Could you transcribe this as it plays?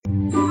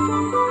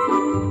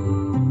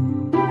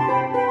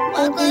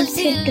Welcome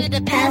to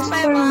the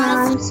Passport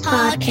Moms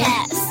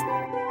podcast.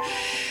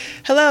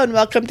 Hello and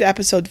welcome to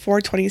episode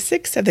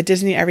 426 of the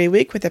Disney Every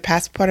Week with the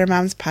Passporter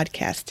Moms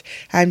podcast.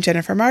 I'm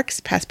Jennifer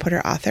Marks,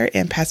 Passporter author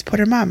and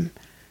Passporter mom.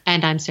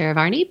 And I'm Sara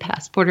Varney,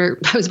 Passporter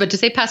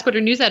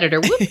news editor.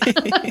 Whoop.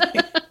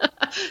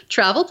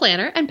 Travel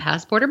planner and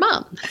Passporter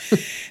mom.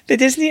 The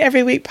Disney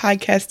Every Week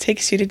podcast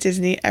takes you to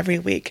Disney every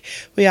week.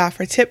 We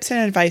offer tips and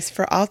advice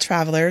for all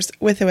travelers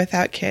with or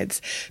without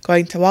kids,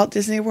 going to Walt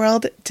Disney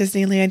World,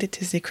 Disneyland,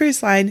 Disney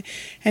Cruise Line,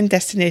 and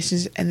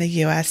destinations in the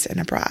U.S. and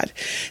abroad.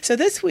 So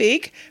this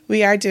week,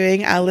 we are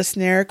doing a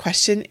listener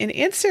question and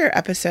answer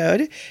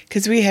episode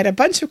because we had a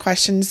bunch of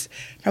questions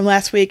from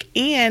last week,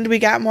 and we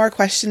got more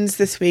questions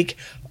this week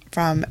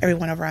from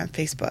everyone over on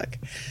Facebook.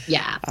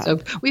 Yeah. So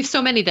we have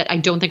so many that I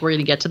don't think we're going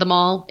to get to them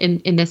all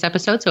in this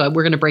episode. So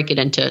we're going to break it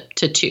into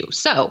two.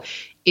 So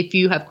if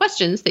you have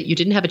questions that you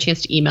didn't have a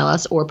chance to email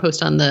us or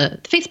post on the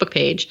Facebook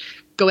page,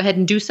 go ahead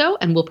and do so.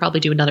 And we'll probably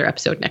do another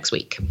episode next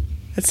week.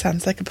 That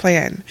sounds like a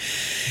plan.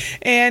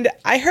 And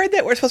I heard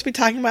that we're supposed to be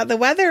talking about the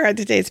weather on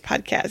today's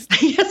podcast.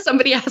 Yes.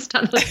 Somebody asked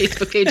on the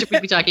Facebook page if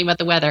we'd be talking about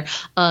the weather.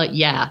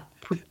 Yeah.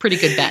 Pretty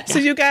good bet. So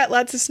you got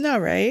lots of snow,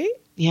 right?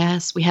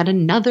 Yes, we had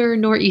another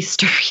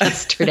nor'easter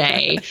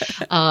yesterday.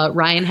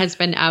 Ryan has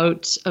been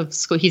out of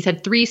school. He's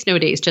had 3 snow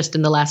days just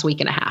in the last week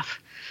and a half.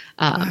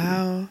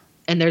 Wow.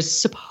 And there's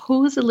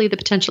supposedly the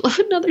potential of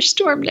another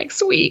storm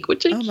next week,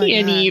 which I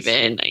can't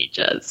even.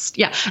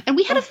 And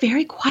we had a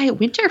very quiet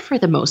winter for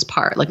the most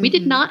part. Like we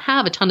did not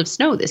have a ton of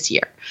snow this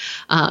year.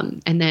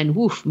 And then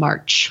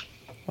March.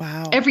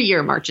 Wow. Every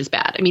year March is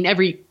bad. I mean,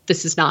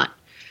 this is not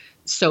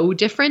so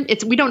different.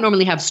 We don't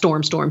normally have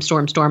storm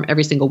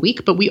every single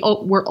week, but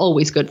we're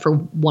always good for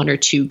 1 or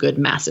 2 good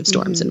massive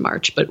storms in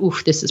March. But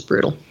this is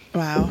brutal.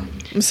 Wow,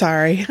 I'm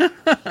sorry.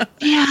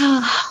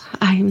 Yeah,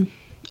 I'm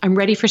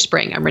ready for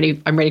spring. I'm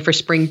ready for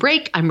spring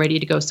break. I'm ready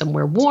to go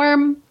somewhere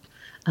warm,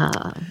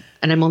 and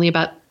I'm only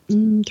about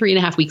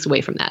 3.5 weeks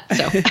away from that.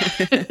 So,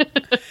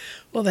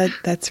 well,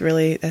 that's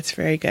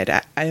very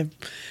good.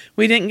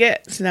 We didn't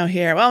get snow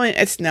here. Well, I mean,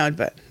 it snowed,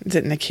 but it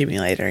didn't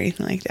accumulate or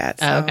anything like that.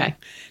 So okay.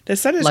 The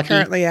sun is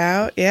currently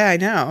out. Yeah, I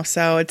know.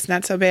 So it's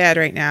not so bad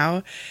right now.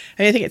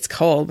 I mean, I think it's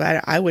cold,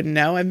 but I wouldn't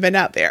know. I've been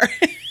out there.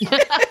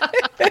 I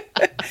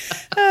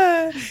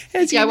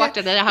walked out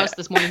of the house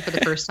this morning for the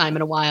first time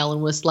in a while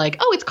and was like,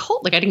 oh, it's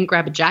cold. Like I didn't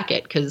grab a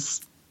jacket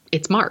because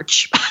it's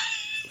March.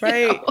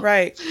 Right.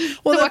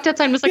 Well, I walked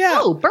outside and was like,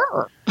 oh,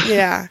 burr.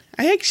 Yeah.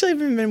 I actually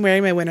haven't been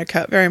wearing my winter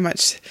coat very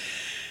much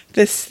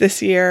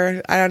this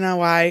year. I don't know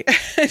why.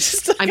 It's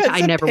just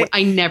I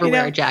never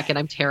wear a jacket.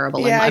 I'm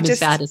terrible. Yeah, I'm as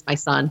bad as my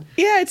son.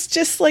 Yeah, it's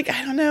just like,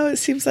 I don't know. It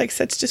seems like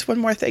such just one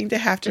more thing to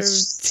have to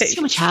take.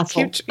 Too much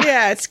hassle. It's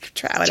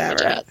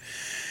whatever.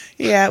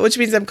 Yeah, which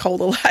means I'm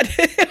cold a lot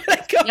when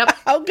I go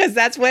out because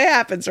that's what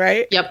happens,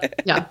 right?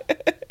 Yep. Yeah.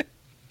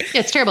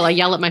 It's terrible. I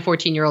yell at my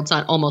 14-year-old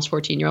son, almost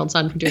 14-year-old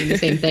son, for doing the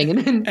same thing,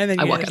 and then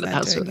I walk out of the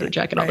house without a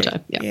jacket all the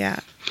time.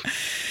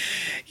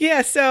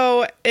 Yeah.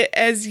 So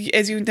as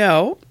you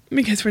know,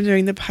 because we're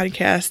doing the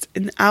podcast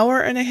an hour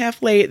and a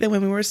half late than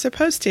when we were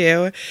supposed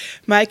to,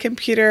 my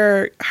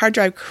computer hard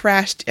drive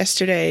crashed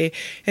yesterday.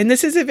 And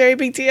this is a very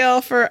big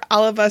deal for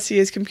all of us who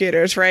use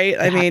computers, right?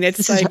 I mean,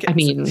 it's a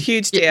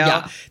huge deal.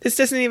 Yeah. This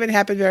doesn't even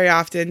happen very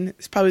often.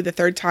 It's probably the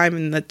 3rd time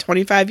in the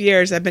 25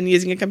 years I've been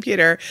using a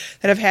computer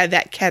that I've had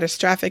that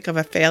catastrophic of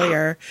a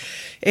failure.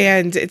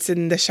 And it's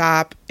in the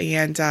shop.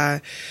 And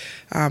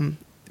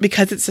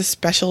because it's a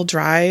special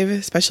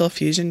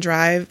fusion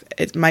drive,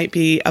 it might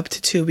be up to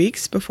 2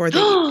 weeks before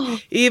they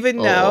even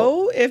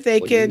know if they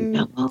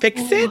can fix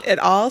it at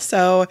all.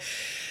 So,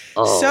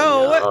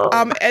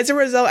 as a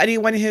result,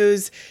 anyone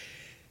who's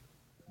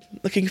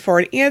looking for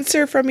an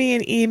answer from me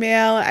in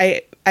email,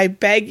 I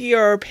beg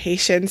your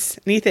patience.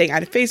 Anything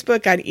on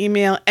Facebook, on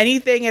email,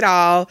 anything at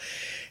all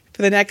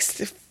for the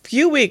next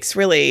few weeks,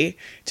 really.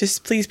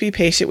 Just please be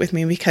patient with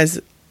me because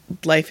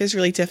life is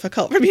really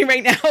difficult for me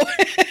right now.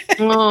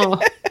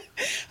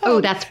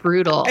 That's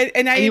brutal.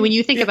 And I mean, when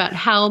you think about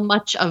how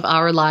much of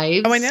our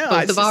lives, I know,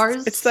 both of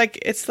ours, it's like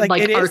it is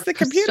the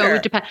computer.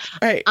 So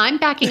right. I'm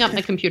backing up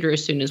my computer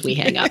as soon as we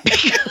hang up.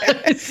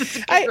 It's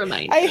a good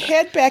reminder. I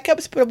had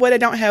backups, but what I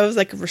don't have is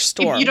like a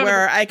restore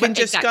where I can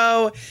just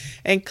go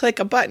and click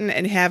a button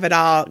and have it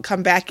all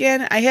come back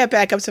in. I have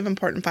backups of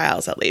important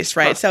files at least,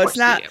 right? So it's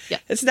not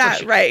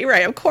right.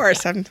 Of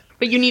course, yeah.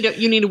 But you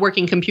need a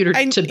working computer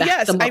to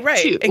back them up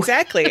too.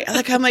 Exactly.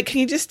 I'm like, can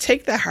you just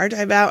take the hard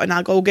drive out and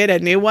I'll go get a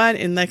new one?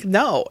 And like,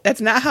 no,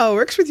 that's not how it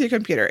works with your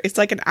computer. It's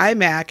like an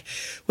iMac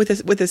with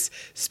this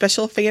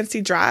special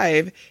fancy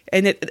drive,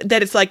 and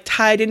that it's like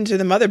tied into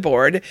the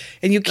motherboard,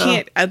 and you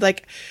can't. I'm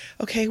like,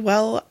 okay,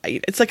 well,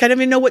 it's like I don't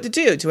even know what to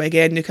do. Do I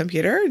get a new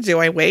computer? Do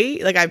I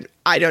wait? Like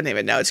I don't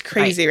even know. It's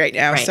crazy right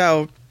now. Right.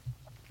 So.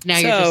 Now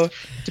you're just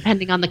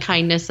depending on the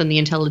kindness and the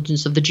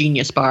intelligence of the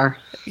Genius Bar.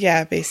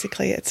 Yeah,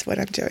 basically, it's what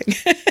I'm doing.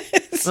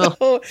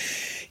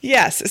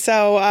 Yes.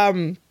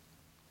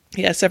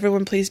 Yes,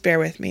 everyone, please bear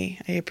with me.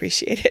 I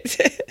appreciate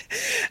it.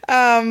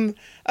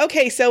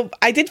 Okay, so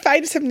I did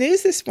find some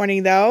news this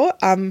morning, though.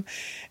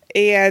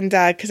 And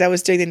because I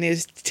was doing the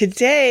news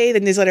today, the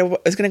newsletter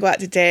was going to go out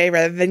today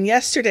rather than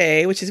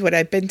yesterday, which is what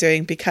I've been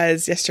doing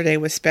because yesterday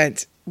was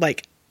spent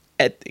like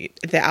at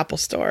the Apple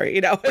store,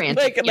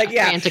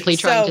 frantically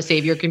trying to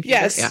save your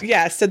computer.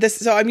 Yes.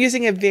 So I'm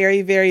using a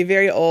very, very,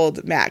 very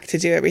old Mac to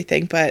do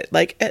everything, but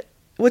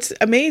what's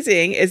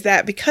amazing is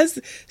that because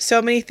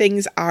so many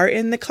things are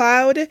in the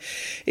cloud,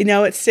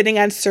 it's sitting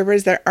on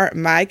servers that aren't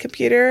my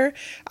computer,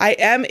 I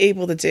am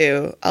able to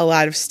do a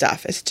lot of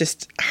stuff. It's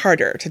just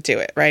harder to do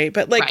it, right?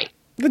 But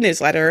the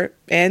newsletter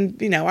and,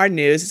 our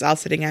news is all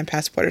sitting on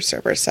Passporter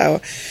servers.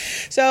 So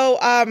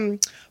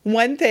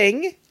one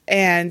thing,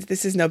 and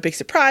this is no big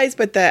surprise,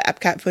 but the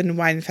Epcot Food and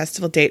Wine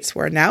Festival dates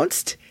were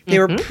announced. They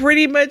were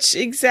pretty much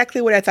exactly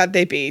what I thought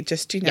they'd be.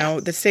 Just,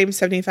 the same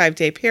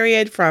 75-day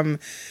period from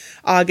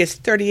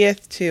August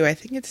 30th to I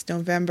think it's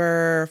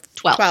November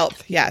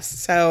 12th. Yes.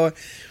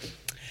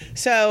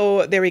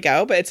 So there we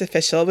go. But it's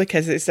official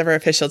because it's never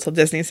official till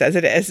Disney says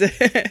it is.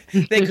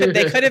 They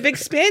could have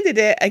expanded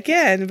it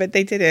again, but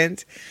they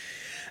didn't.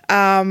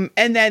 And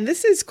then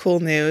this is cool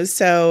news.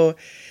 So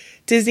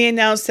Disney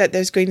announced that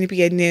there's going to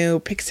be a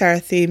new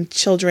Pixar-themed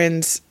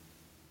children's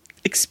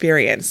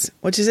experience,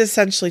 which is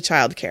essentially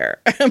childcare,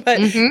 but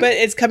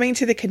it's coming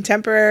to the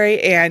contemporary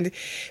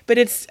but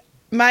it's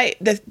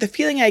the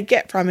feeling I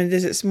get from it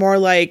is it's more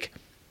like,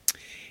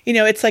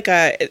 it's like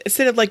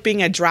instead of like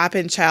being a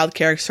drop-in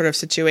childcare sort of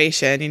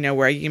situation,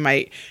 where you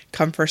might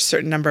come for a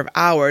certain number of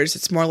hours,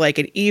 it's more like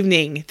an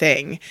evening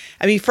thing.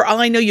 I mean, for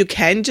all I know, you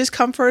can just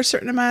come for a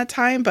certain amount of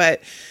time,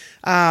 but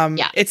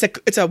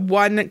it's a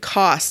one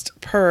cost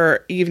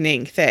per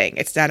evening thing.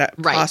 It's not a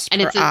cost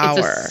per hour.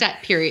 It's a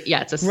set period.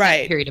 Yeah, it's a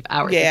set period of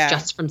hours. Yeah. It's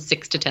just from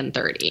 6 to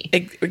 10:30.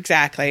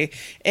 Exactly.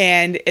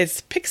 And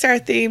it's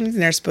Pixar themed,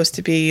 and there's supposed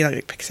to be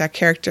Pixar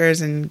characters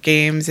and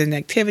games and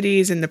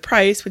activities, and the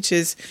price, which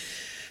is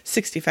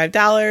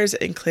 $65,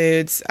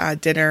 includes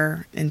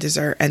dinner and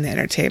dessert and the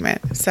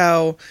entertainment.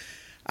 So,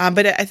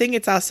 but I think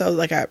it's also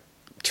like a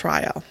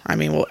trial. I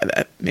mean,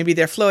 maybe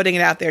they're floating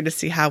it out there to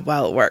see how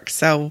well it works.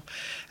 So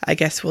I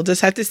guess we'll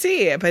just have to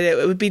see it. But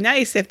it would be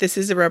nice if this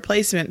is a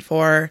replacement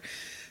for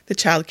the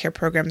childcare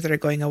programs that are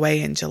going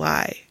away in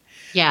July.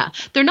 Yeah,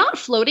 they're not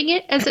floating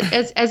it as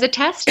a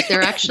test.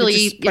 They're actually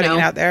just putting it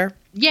out there.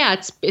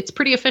 Yeah, it's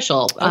pretty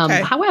official.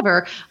 Okay.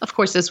 However, of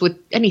course, as with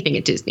anything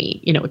at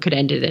Disney, it could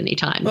end at any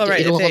time. Well,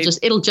 right,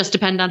 it'll just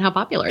depend on how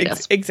popular it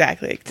is.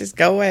 Exactly. Just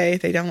go away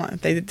if they don't want.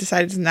 If they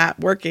decide it's not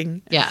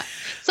working. Yeah.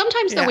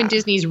 Sometimes though, when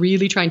Disney's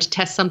really trying to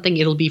test something,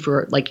 it'll be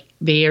for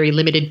very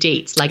limited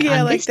dates. On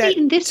this date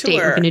and this date,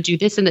 we're going to do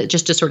this and that,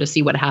 just to sort of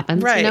see what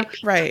happens. Right.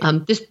 Right.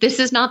 This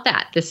is not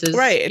that. This is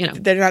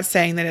right. They're not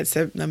saying that it's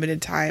a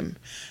limited time.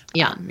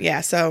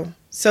 Yeah. So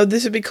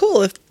this would be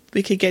cool if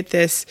we could get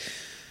this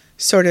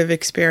sort of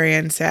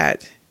experience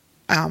at,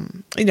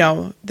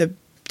 the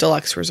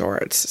deluxe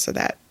resorts, so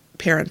that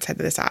parents had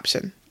this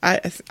option. I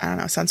don't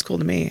know. Sounds cool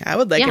to me. I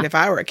would like it if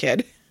I were a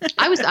kid.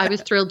 I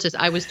was thrilled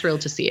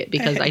to see it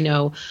because I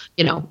know,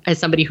 as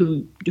somebody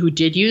who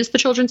did use the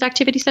children's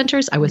activity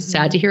centers, I was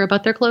sad to hear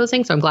about their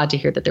closing. So I'm glad to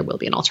hear that there will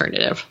be an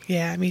alternative.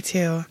 Yeah, me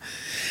too.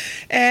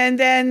 And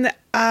then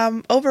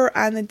over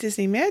on the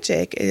Disney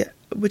Magic,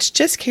 which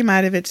just came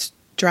out of its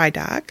dry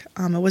dock.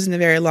 It wasn't a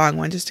very long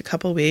one, just a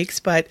couple weeks,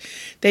 but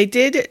they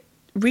did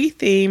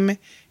retheme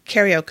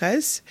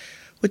Carioca's,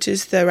 which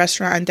is the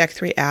restaurant on Deck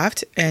 3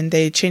 Aft, and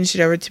they changed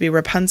it over to be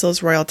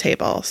Rapunzel's Royal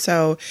Table.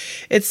 So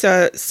it's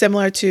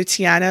similar to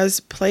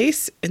Tiana's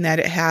Place in that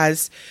it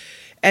has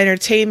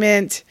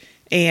entertainment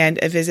and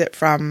a visit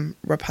from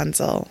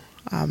Rapunzel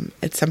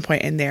at some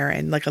point in there,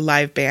 and like a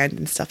live band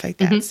and stuff like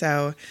that.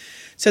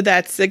 So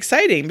that's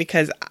exciting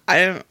because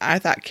I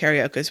thought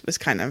karaoke was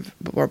kind of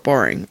more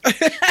boring.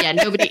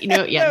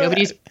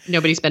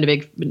 Nobody's been a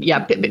big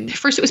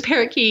First it was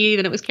Parakeet,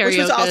 then it was karaoke, which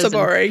was also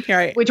boring,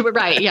 right?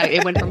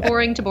 It went from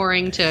boring to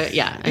boring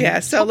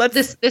to So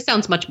this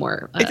sounds much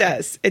more. It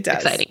does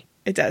exciting.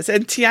 It does,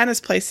 and Tiana's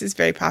Place is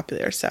very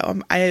popular, so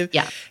I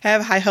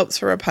have high hopes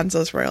for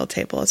Rapunzel's Royal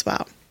Table as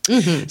well.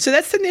 So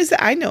that's the news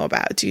that I know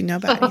about. Do you know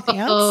about anything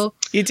else?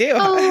 You do?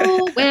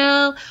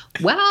 Well,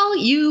 while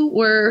you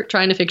were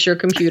trying to fix your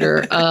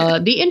computer,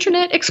 the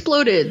internet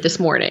exploded this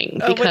morning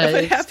because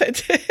what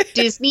happened?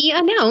 Disney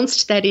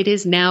announced that it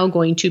is now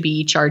going to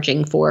be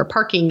charging for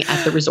parking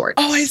at the resort.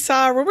 Oh, I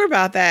saw a rumor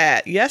about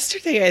that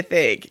yesterday, I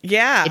think.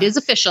 Yeah. It is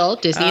official.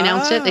 Disney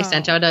announced it. They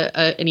sent out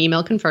an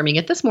email confirming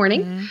it this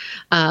morning.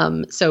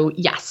 So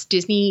yes,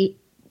 Disney,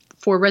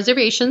 for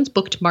reservations,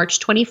 booked March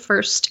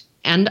 21st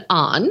and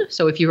on.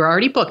 So if you're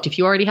already booked, if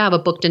you already have a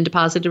booked and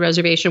deposited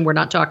reservation, we're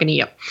not talking to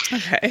you.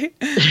 Okay.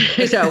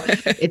 So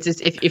it's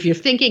just, if you're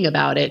thinking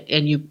about it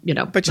and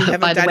but you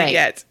haven't done it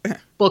yet.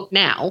 Book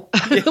now.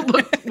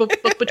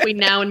 book between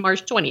now and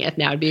March 20th.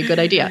 Now would be a good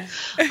idea.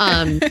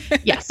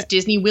 Yes,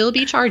 Disney will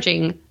be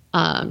charging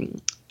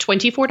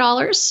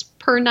 $24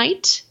 per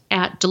night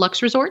at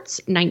deluxe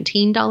resorts,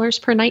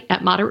 $19 per night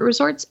at moderate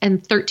resorts,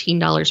 and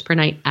 $13 per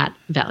night at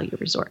value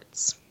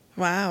resorts.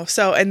 Wow.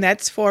 So, and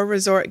that's for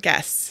resort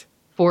guests.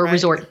 for Right.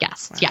 resort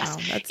guests. Wow, Yes.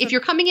 that's If a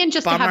you're coming in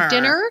just to bummer. have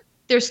dinner,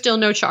 there's still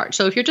no charge.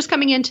 So if you're just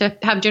coming in to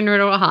have dinner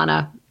at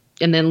Ohana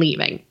and then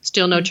leaving,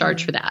 still no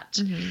charge for that.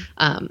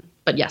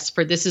 But yes,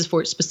 this is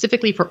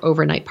specifically for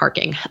overnight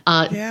parking.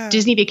 Yeah.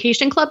 Disney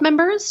Vacation Club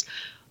members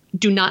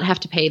do not have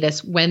to pay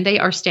this when they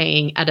are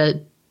staying at a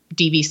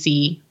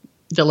DVC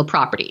villa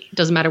property. It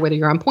doesn't matter whether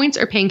you're on points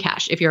or paying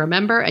cash. If you're a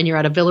member and you're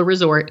at a villa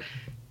resort,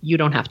 you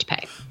don't have to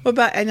pay. What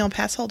about annual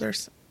pass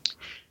holders?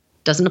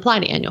 Doesn't apply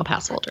to annual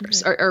pass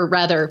holders, or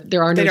rather,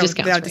 there are no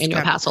discounts for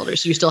annual pass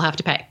holders. You still have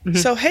to pay.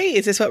 So, hey,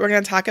 is this what we're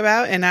going to talk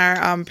about in our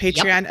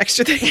Patreon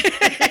extra thing?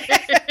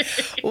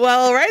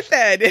 Well, right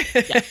then.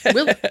 Yes,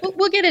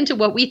 we'll get into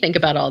what we think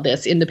about all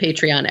this in the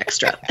Patreon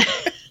extra.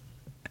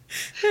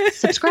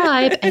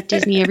 Subscribe at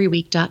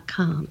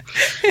DisneyEveryWeek.com.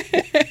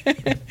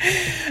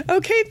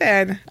 Okay,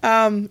 then.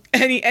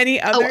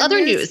 Any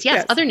other news?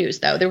 Yes, other news,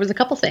 though. There was a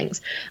couple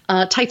things.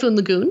 Typhoon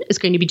Lagoon is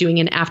going to be doing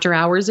an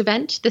after-hours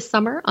event this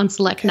summer on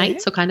select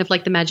nights, so kind of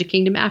like the Magic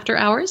Kingdom after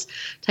hours.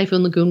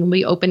 Typhoon Lagoon will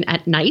be open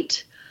at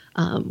night,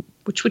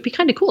 which would be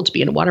kind of cool to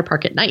be in a water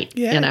park at night.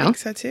 Yeah, you know? I think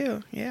so,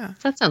 too. Yeah.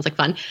 So that sounds like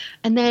fun.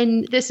 And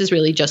then this is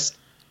really just,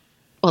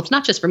 well, it's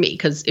not just for me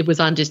because it was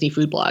on Disney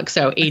Food Blog,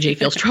 so AJ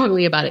feels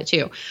strongly about it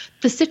too.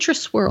 The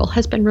citrus swirl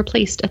has been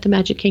replaced at the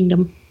Magic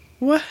Kingdom.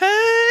 What?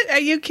 Are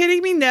you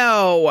kidding me?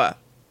 No.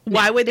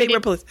 Why would they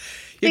replace?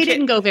 They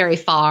didn't go very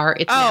far.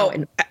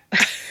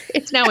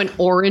 It's now an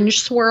orange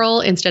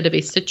swirl instead of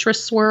a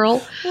citrus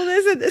swirl. Well,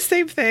 isn't it the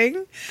same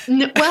thing?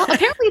 No, well,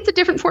 apparently it's a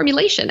different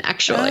formulation,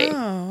 actually.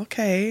 Oh,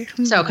 okay.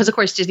 So, because of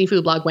course Disney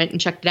Food Blog went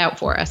and checked it out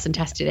for us and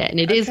tested it, and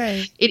it is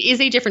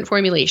a different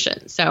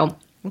formulation. So,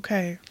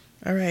 okay.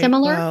 All right.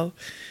 Similar, well,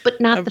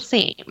 but not the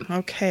same.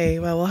 Okay.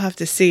 Well, we'll have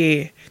to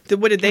see.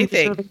 What did they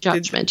think?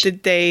 Judgment.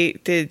 Did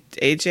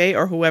AJ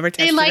or whoever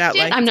tested they liked it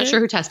out it? I'm not sure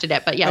who tested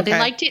it, but yeah, they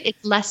liked it.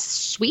 It's less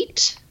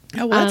sweet.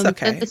 Oh, well, that's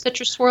okay. Than the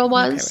citrus swirl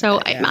was.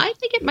 So I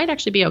think it might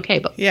actually be okay,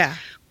 but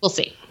we'll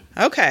see.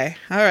 Okay.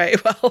 All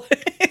right. Well,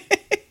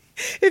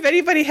 if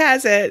anybody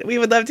has it, we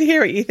would love to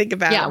hear what you think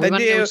about it. We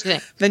want to know what you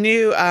think. The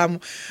new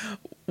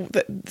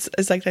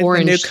it's like the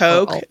new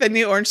Coke, swirl. The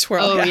new orange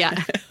swirl. Oh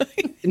yeah,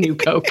 the new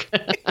Coke.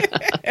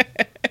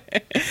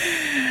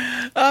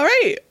 All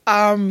right.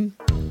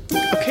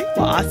 Okay.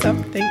 Well,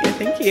 awesome.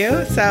 Thank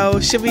you. So,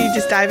 should we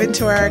just dive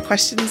into our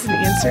questions and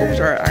answers,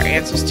 or our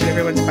answers to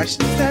everyone's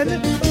questions then?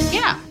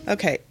 Yeah.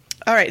 Okay.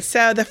 All right.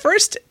 So the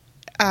first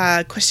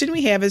question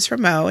we have is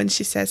from Mo, and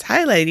she says,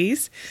 "Hi,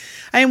 ladies.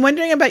 I am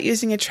wondering about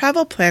using a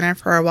travel planner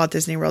for our Walt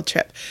Disney World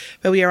trip,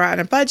 but we are on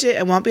a budget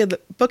and won't be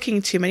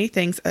booking too many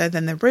things other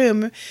than the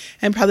room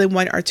and probably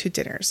 1 or 2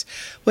 dinners.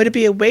 Would it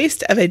be a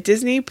waste of a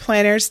Disney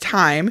planner's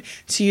time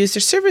to use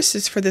their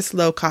services for this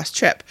low-cost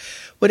trip?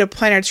 Would a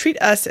planner treat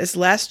us as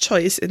last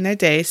choice in their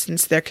day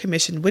since their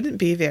commission wouldn't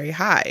be very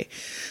high?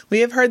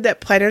 We have heard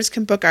that planners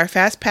can book our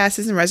fast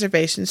passes and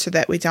reservations so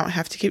that we don't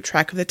have to keep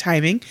track of the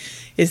timing.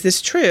 Is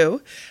this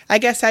true? I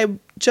guess I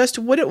just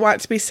wouldn't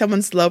want to be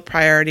someone's low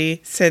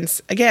priority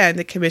since, again,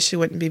 the commission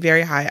wouldn't be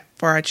very high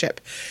for our trip.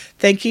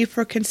 Thank you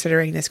for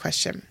considering this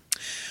question."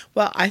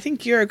 Well, I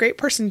think you're a great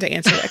person to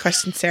answer that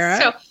question, Sarah.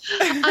 So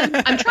I'm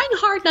trying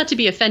hard not to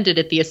be offended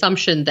at the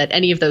assumption that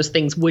any of those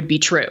things would be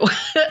true.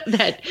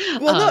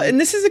 No,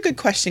 and this is a good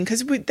question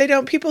because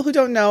people who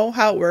don't know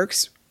how it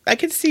works, I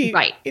could see,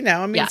 right.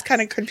 It's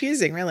kind of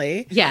confusing,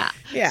 really. Yeah.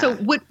 So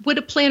would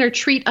a planner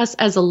treat us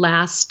as a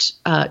last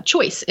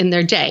choice in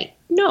their day?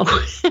 No,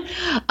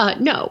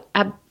 no,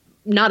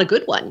 not a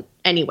good one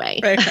anyway.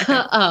 Right.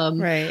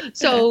 Right.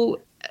 So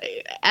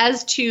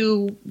as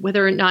to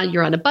whether or not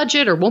you're on a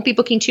budget or won't be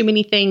booking too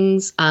many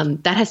things,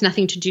 that has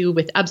nothing to do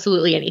with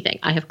absolutely anything.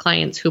 I have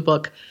clients who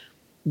book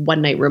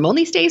 1-night room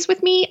only stays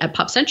with me at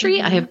Pop Century.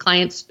 Mm-hmm. I have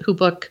clients who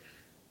book,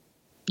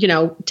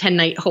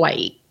 10-night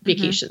Hawaii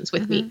vacations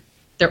with me.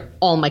 They're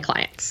all my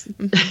clients,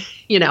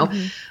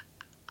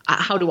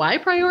 How do I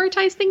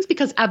prioritize things?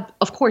 Because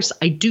of course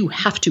I do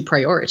have to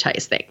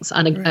prioritize things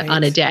on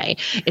a day.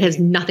 It has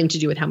nothing to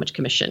do with how much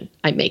commission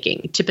I'm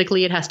making.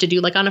 Typically it has to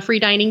do like on a free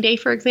dining day,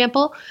 for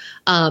example,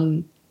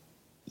 who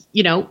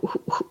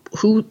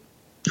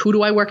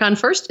do I work on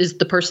first is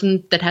the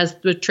person that has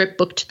the trip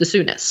booked the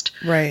soonest.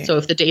 Right. So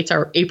if the dates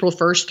are April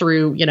 1st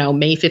through,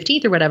 May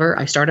 15th or whatever,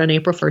 I start on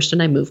April 1st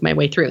and I move my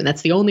way through. And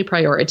that's the only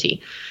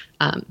priority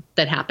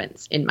that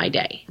happens in my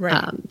day.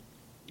 Right.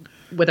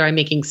 Whether I'm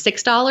making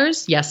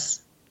 $6,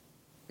 yes,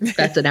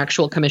 that's an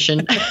actual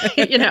commission,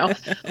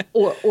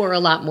 or a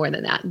lot more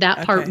than that.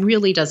 That part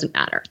really doesn't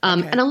matter.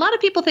 And a lot of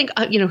people think,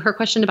 her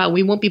question about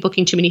we won't be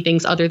booking too many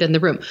things other than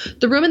the room.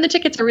 The room and the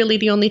tickets are really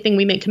the only thing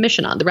we make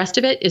commission on. The rest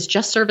of it is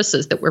just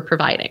services that we're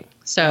providing.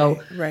 So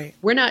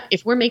we're not,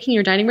 if we're making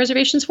your dining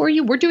reservations for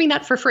you, we're doing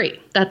that for free.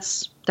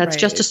 That's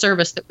just a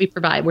service that we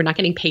provide. We're not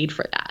getting paid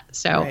for that.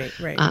 So,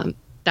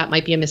 that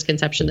might be a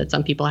misconception that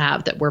some people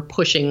have that we're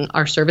pushing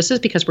our services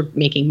because we're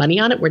making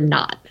money on it. We're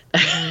not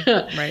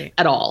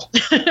at all.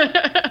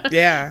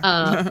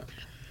 Yeah.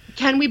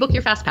 Can we book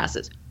your fast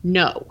passes?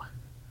 No.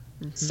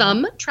 Mm-hmm.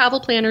 Some travel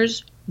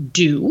planners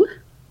do.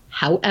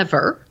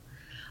 However,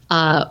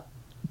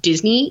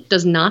 Disney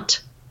does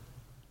not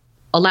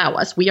allow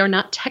us. We are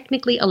not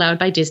technically allowed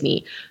by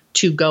Disney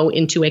to go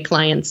into a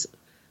client's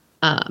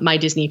My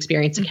Disney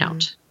Experience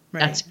account.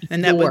 Right.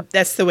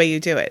 That's the way you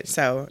do it.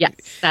 So yes,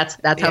 that's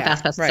how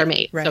fast passes are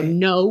made. Right. So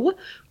no,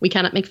 we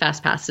cannot make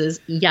fast passes.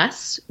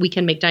 Yes, we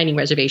can make dining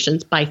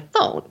reservations by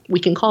phone. We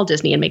can call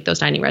Disney and make those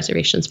dining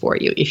reservations for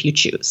you if you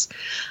choose.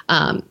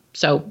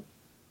 So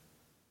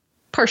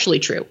partially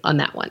true on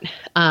that one.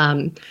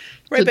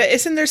 Right, but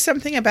isn't there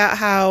something about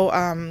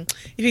how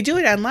if you do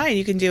it online,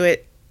 you can do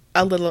it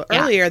a little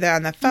earlier than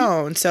on the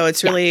phone. So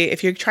it's really,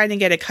 if you're trying to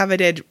get a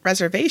coveted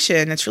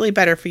reservation, it's really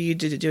better for you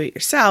to do it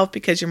yourself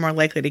because you're more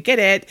likely to get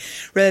it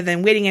rather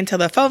than waiting until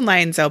the phone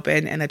line's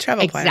open and the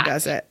travel planner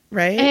does it.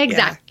 Right.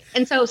 Exactly. Yeah.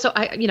 And so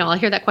I, I'll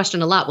hear that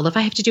question a lot. Well, if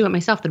I have to do it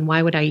myself, then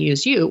why would I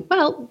use you?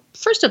 Well,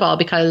 first of all,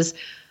 because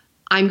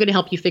I'm going to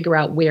help you figure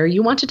out where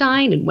you want to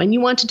dine and when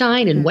you want to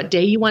dine and what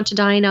day you want to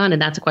dine on.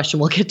 And that's a question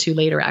we'll get to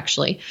later,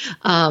 actually.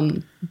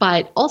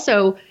 But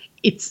also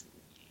it's,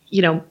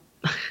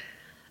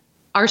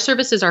 our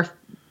services are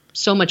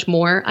so much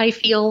more, I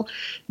feel,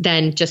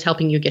 than just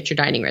helping you get your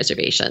dining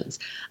reservations.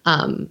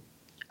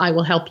 I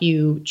will help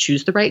you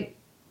choose the right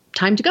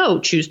time to go,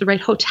 choose the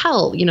right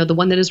hotel, the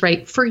one that is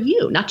right for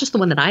you, not just the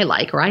one that I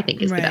like or I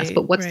think is the best,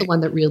 but what's the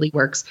one that really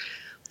works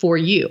for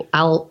you.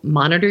 I'll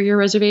monitor your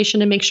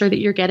reservation and make sure that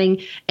you're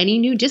getting any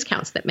new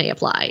discounts that may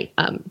apply.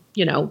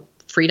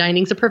 Free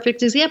dining is a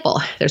perfect example.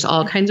 There's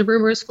all kinds of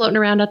rumors floating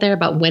around out there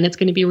about when it's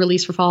going to be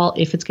released for fall,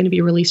 if it's going to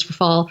be released for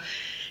fall.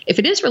 If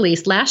it is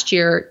released, last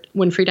year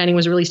when free dining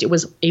was released, it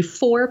was a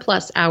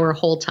 4+ hour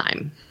hold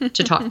time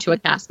to talk to a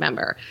cast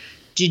member.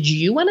 Did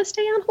you want to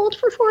stay on hold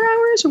for 4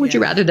 hours or would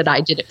you rather that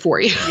I did it for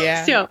you?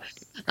 Yeah. So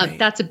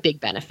that's a big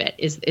benefit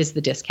is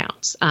the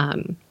discounts.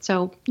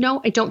 So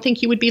no, I don't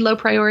think you would be low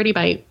priority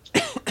by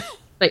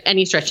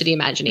any stretch of the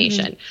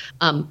imagination.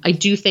 I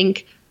do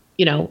think,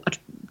 a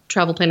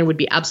travel planner would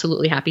be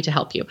absolutely happy to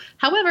help you.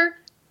 However,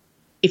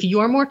 if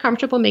you're more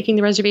comfortable making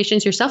the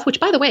reservations yourself, which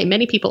by the way,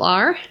 many people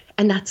are,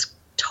 and that's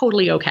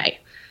totally okay.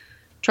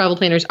 Travel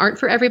planners aren't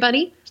for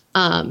everybody.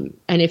 And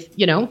if,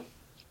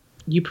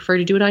 you prefer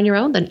to do it on your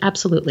own, then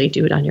absolutely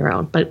do it on your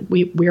own. But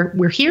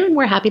we're here and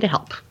we're happy to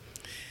help.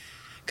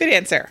 Good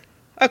answer.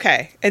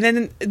 Okay. And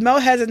then Mo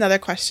has another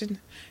question.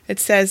 It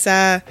says,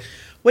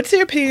 what's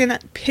your opinion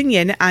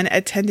on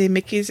attending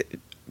Mickey's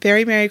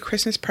Very Merry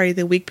Christmas Party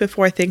the week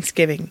before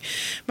Thanksgiving?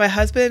 My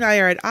husband and I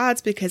are at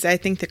odds because I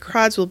think the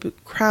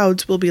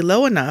crowds will be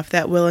low enough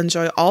that we'll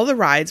enjoy all the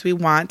rides we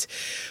want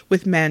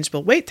with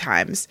manageable wait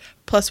times.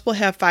 Plus, we'll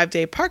have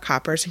 5-day park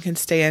hoppers and can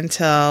stay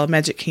until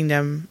Magic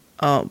Kingdom.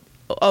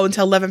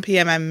 Until 11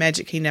 p.m. on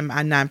Magic Kingdom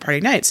on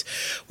non-party nights.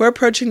 We're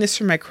approaching this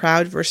from a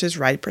crowd versus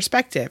ride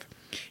perspective.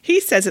 He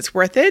says it's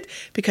worth it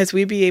because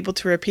we'd be able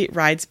to repeat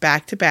rides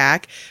back to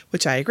back,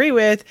 which I agree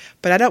with,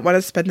 but I don't want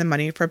to spend the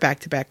money for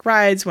back-to-back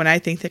rides when I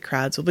think the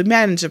crowds will be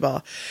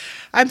manageable.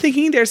 I'm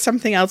thinking there's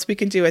something else we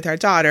can do with our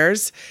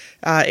daughters,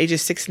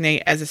 ages 6 and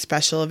 8, as a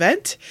special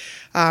event.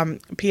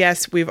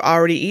 P.S. We've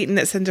already eaten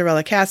at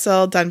Cinderella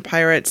Castle, done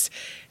Pirates,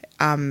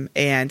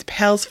 and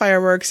Pals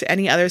fireworks.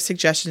 Any other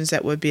suggestions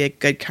that would be a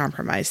good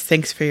compromise?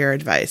 Thanks for your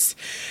advice.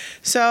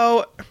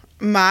 So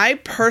my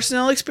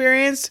personal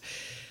experience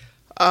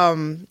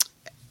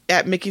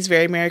at Mickey's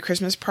Very Merry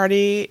Christmas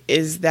Party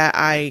is that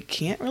I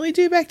can't really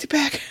do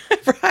back-to-back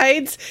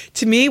rides.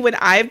 To me, when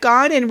I've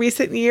gone in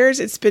recent years,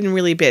 it's been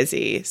really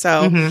busy.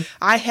 So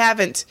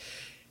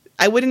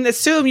I wouldn't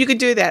assume you could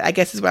do that, I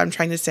guess is what I'm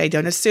trying to say.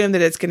 Don't assume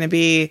that it's going to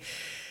be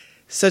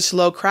such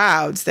low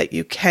crowds that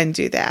you can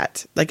do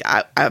that. Like,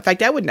 in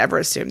fact, I would never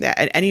assume that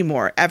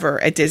anymore, ever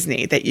at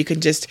Disney, that you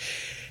can just,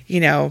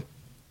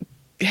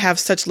 have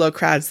such low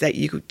crowds that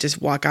you could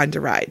just walk onto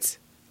rides.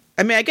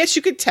 I mean, I guess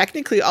you could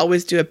technically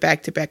always do a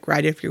back-to-back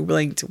ride if you're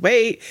willing to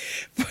wait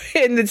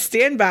and then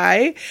stand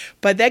by,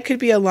 but that could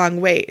be a long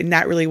wait and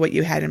not really what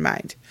you had in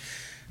mind.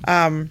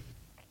 I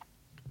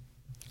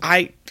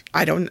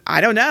don't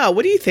know.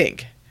 What do you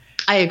think?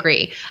 I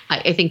agree.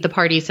 I think the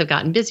parties have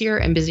gotten busier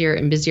and busier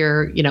and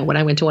busier. When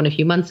I went to one a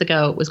few months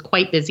ago, it was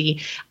quite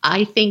busy.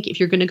 I think if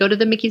you're going to go to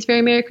the Mickey's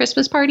Very Merry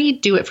Christmas Party,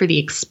 do it for the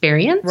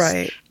experience.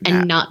 Right.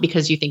 And not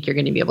because you think you're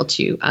going to be able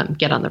to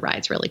get on the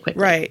rides really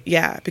quickly. Right.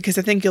 Yeah. Because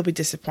I think you'll be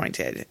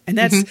disappointed. And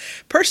that's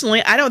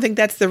personally, I don't think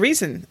that's the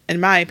reason, in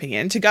my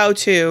opinion, to go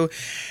to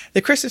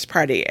the Christmas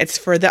party. It's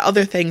for the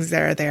other things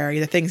that are there,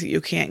 the things that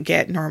you can't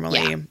get normally.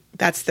 Yeah.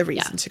 That's the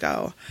reason to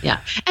go.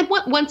 Yeah. And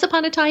once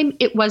upon a time,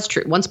 it was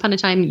true. Once upon a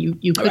time, you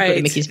could go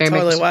to Mickey's Very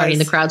Merry Christmas Party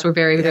and the crowds were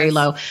very, very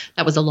low.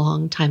 That was a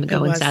long time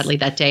ago. And sadly,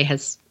 that day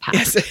has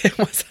passed. Yes, it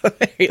was a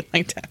very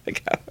long time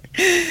ago.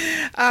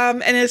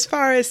 And as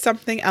far as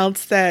something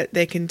else that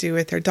they can do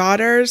with their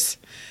daughters,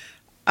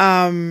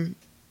 it's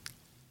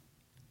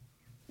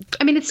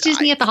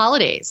Disney at the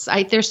holidays.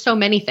 There's so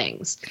many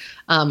things.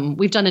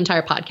 We've done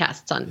entire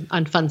podcasts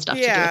on fun stuff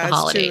to do with the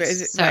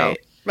holidays. So.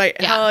 Right.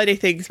 Yeah. Holiday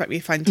things might be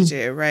fun to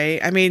do,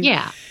 right?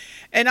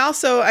 And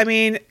also,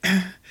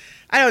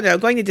 I don't know,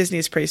 going to Disney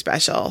is pretty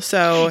special.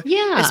 So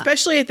Yeah.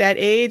 especially at that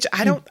age,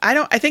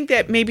 I think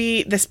that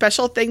maybe the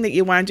special thing that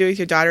you want to do with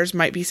your daughters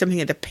might be something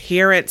that the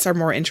parents are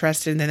more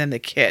interested in than the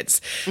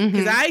kids.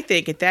 Because I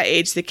think at that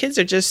age, the kids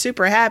are just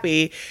super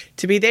happy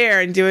to be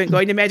there and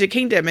going to Magic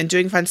Kingdom and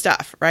doing fun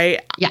stuff, right?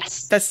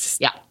 Yes. That's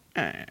just, Yeah.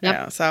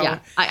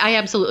 I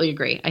absolutely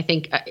agree. I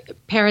think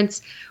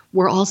parents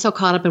were also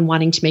caught up in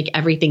wanting to make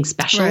everything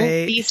special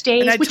these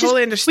days, and I which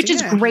totally is understand. which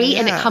is great,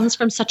 and it comes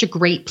from such a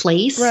great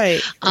place, right?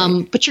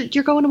 But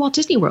you're going to Walt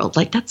Disney World,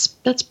 like that's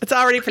it's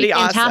already pretty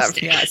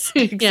fantastic. Awesome. Yes,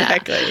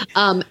 exactly.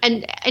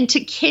 And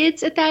to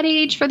kids at that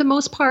age, for the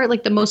most part,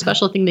 like the most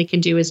special thing they can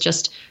do is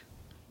just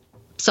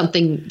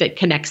something that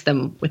connects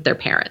them with their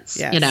parents.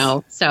 Yes. You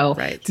know, so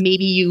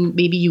maybe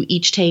you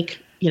each take,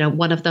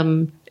 one of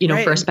them,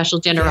 for a special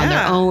dinner on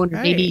their own.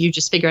 Right. Maybe you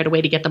just figure out a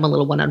way to get them a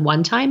little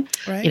one-on-one time.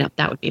 Right.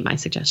 That would be my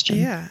suggestion.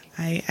 Yeah,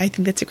 I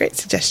think that's a great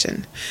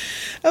suggestion.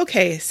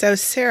 Okay, so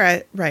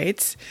Sarah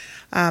writes,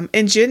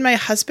 in June, my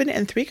husband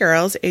and 3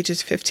 girls,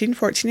 ages 15,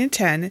 14, and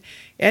 10,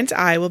 and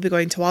I will be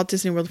going to Walt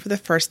Disney World for the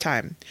first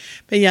time.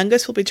 My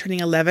youngest will be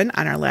turning 11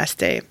 on our last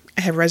day.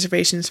 I have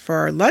reservations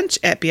for lunch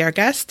at Be Our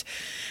Guest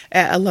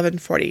at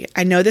 11:40.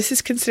 I know this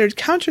is considered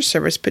counter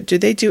service, but do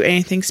they do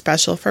anything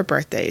special for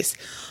birthdays?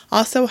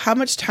 Also, how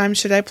much time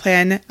should I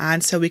plan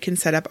on so we can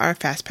set up our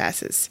fast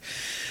passes?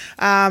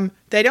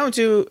 They don't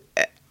do...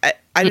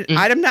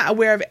 I'm not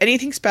aware of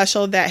anything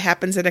special that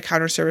happens at a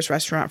counter service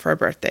restaurant for a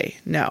birthday.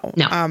 No.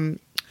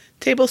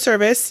 Table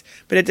service,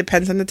 but it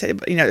depends on the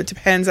table. It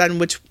depends on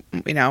which,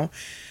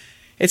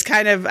 it's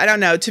kind of, I don't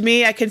know. To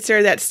me, I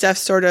consider that stuff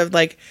sort of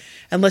like,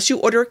 unless you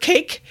order a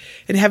cake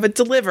and have it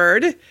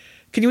delivered.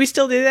 Can we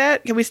still do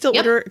that? Can we still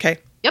order? Okay.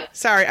 Yep.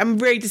 Sorry, I'm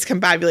very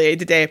discombobulated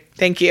today.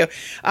 Thank you.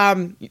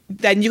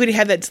 Then you could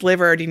have that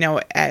delivered,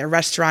 at a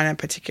restaurant at a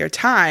particular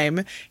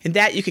time, and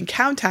that you can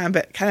count on,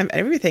 but kind of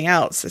everything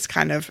else is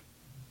kind of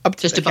up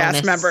to just the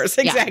cast members.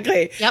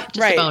 Exactly. Yep.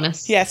 Just a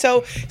bonus. Yeah.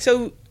 So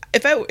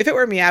if it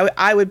were me,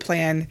 I would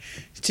plan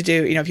to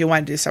do, if you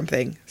want to do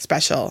something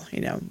special,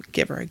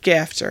 give her a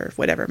gift or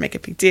whatever, make a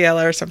big deal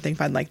or something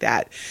fun like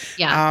that.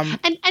 Yeah.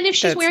 And if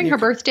she's wearing her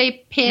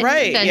birthday pin,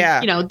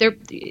 then,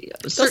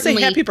 they'll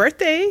say happy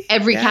birthday.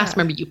 Every cast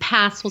member you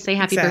pass will say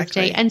happy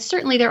birthday. And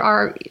certainly there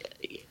are,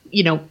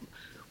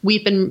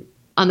 we've been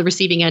on the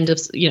receiving end of,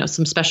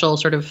 some special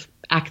sort of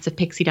acts of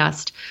pixie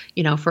dust,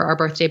 for our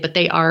birthday, but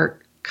they are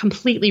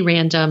completely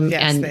random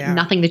and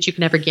nothing that you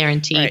can ever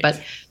guarantee. Right.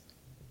 But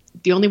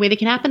the only way they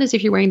can happen is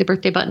if you're wearing the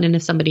birthday button and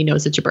if somebody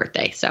knows it's your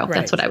birthday. So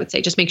that's what I would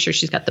say. Just make sure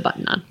she's got the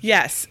button on.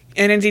 Yes.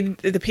 And indeed,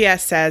 the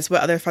PS says,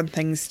 what other fun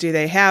things do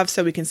they have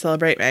so we can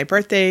celebrate my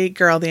birthday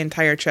girl the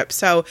entire trip?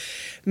 So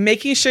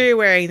making sure you're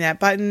wearing that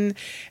button.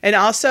 And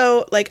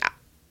also, like,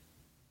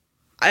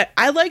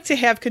 I like to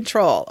have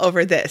control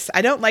over this.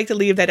 I don't like to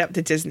leave that up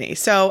to Disney.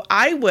 So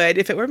I would,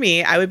 if it were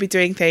me, I would be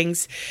doing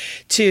things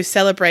to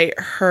celebrate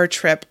her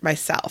trip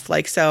myself.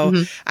 Like, so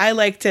I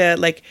like to,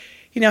 like,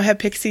 have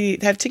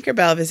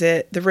Tinkerbell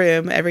visit the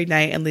room every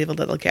night and leave a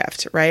little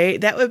gift, right?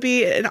 That would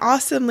be an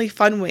awesomely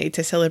fun way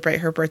to celebrate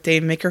her birthday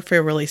and make her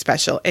feel really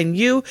special. And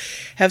you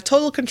have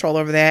total control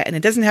over that. And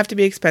it doesn't have to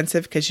be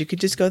expensive because you could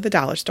just go to the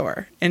dollar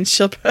store and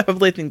she'll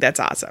probably think that's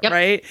awesome,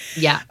 right?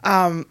 Yeah.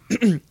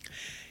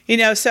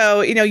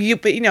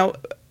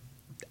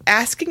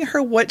 Asking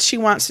her what she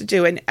wants to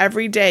do. And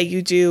every day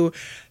you do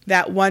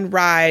that one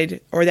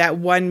ride or that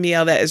one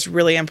meal that is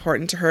really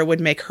important to her would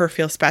make her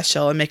feel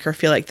special and make her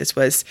feel like this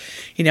was,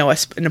 an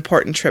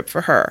important trip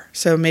for her.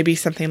 So maybe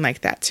something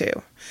like that too.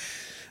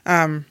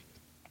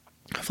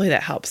 Hopefully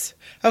that helps.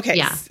 Okay.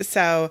 Yeah.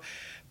 So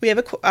we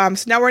have so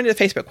now we're into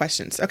the Facebook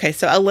questions. Okay.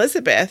 So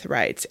Elizabeth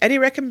writes, any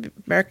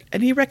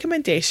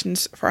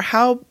recommendations for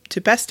how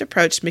to best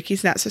approach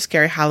Mickey's Not So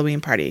Scary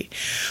Halloween party?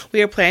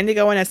 We are planning to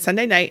go on a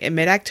Sunday night in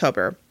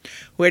mid-October.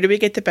 Where do we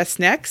get the best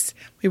snacks?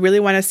 We really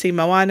want to see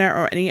Moana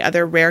or any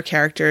other rare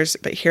characters,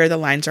 but here the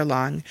lines are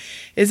long.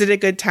 Is it a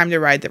good time to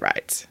ride the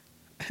rides?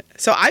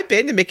 So I've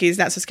been to Mickey's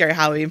Not So Scary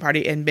Halloween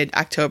party in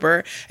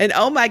mid-October, and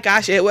oh my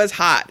gosh, it was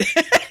hot.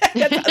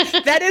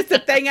 That is the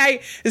thing.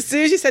 As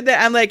soon as you said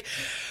that, I'm like,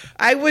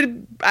 I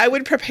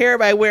would prepare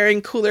by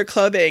wearing cooler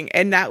clothing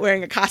and not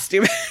wearing a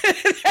costume.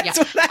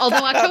 Although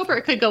October,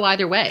 it could go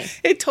either way.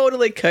 It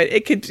totally could.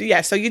 It could.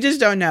 Yeah. So you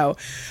just don't know.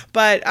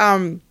 But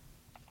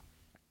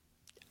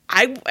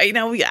I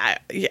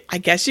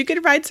guess you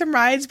could ride some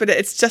rides, but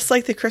it's just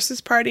like the Christmas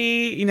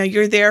party.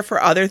 You're there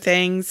for other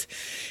things.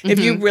 If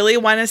you really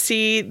want to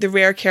see the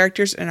rare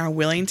characters and are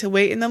willing to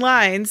wait in the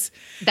lines,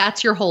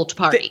 that's your whole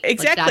party.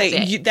 Exactly.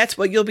 Like, that's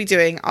what you'll be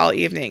doing all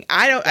evening.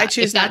 I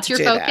choose not to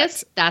do that. If that's your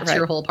focus, that's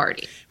your whole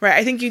party. Right.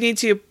 I think you need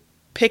to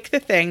pick the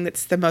thing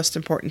that's the most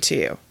important to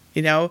you.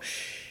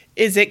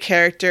 Is it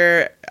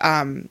character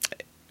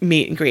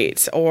meet and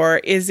greets, or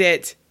is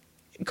it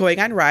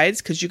going on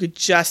rides? Because you could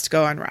just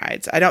go on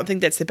rides. I don't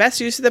think that's the best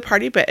use of the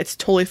party, but it's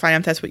totally fine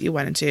if that's what you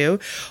want to do.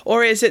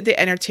 Or is it the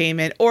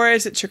entertainment, or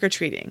is it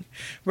trick-or-treating,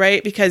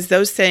 right? Because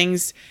those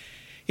things,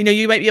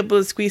 you might be able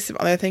to squeeze some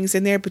other things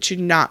in there, but you're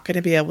not going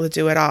to be able to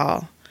do it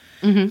all.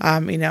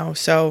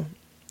 So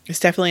It's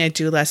definitely a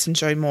do less,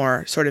 enjoy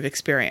more sort of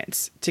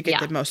experience to get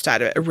the most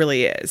out of it. It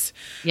really is.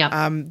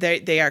 Yeah.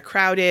 They are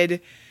crowded,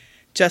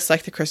 just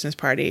like the Christmas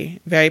party.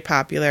 Very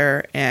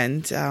popular.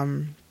 And this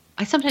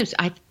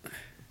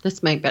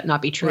might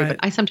not be true, Right. but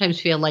I sometimes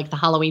feel like the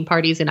Halloween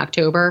parties in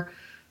October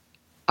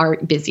are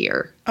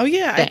busier. oh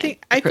yeah,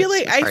 I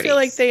feel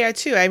like they are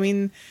too. I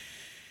mean,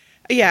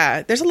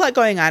 yeah, there's a lot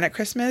going on at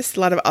Christmas, a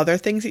lot of other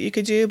things that you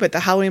could do, but the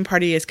Halloween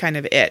party is kind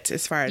of it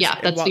as far as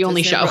that's Walt the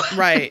only Disney show. World.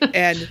 Right.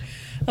 And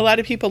a lot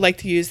of people like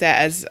to use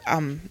that as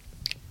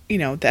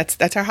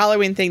that's our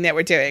Halloween thing that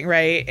we're doing,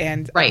 right?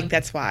 And I think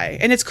that's why.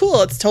 And it's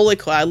cool. It's totally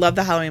cool. I love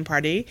the Halloween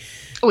party.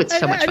 Oh, it's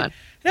so much fun.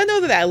 I don't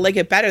know that I like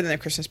it better than the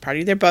Christmas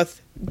party. They're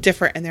both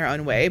different in their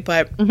own way,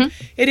 but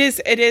it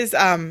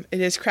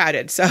is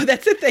crowded. So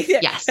that's the thing.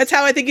 That's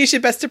how I think you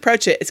should best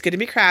approach it. It's going to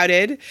be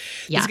crowded.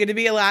 Yeah. There's going to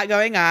be a lot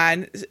going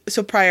on.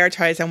 So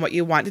prioritize on what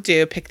you want to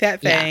do. Pick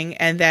that thing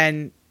and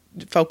then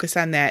focus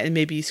on that, and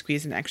maybe you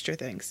squeeze in extra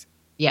things.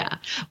 Yeah.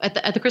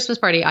 At the Christmas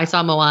party, I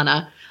saw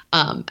Moana,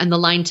 and the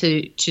line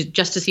to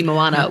see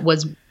Moana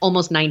was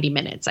almost 90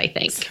 minutes, I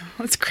think.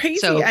 It's crazy.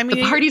 So I mean,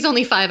 the party's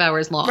only 5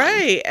 hours long.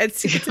 Right.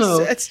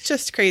 It's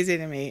just crazy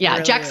to me. Yeah.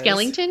 Really Jack is.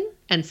 Skellington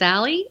and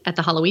Sally at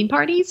the Halloween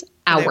parties,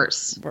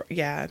 hours.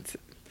 Yeah. It's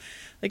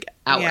like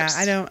hours.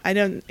 Yeah, I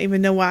don't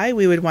even know why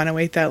we would want to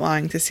wait that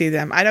long to see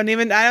them. I don't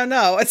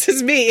know. It's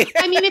just me.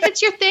 I mean, if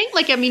it's your thing,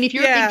 if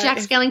you're a big Jack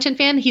Skellington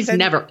fan, he's almost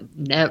never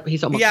right.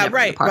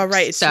 in the parks. Well,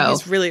 right. So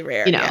he's really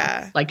rare.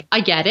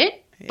 I get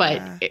it, but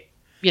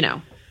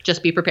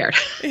just be prepared.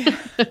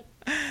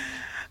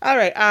 All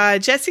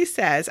right. Jessie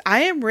says,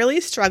 I am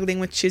really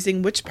struggling with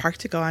choosing which park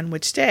to go on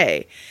which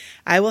day.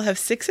 I will have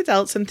 6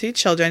 adults and 3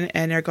 children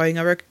and are going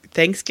over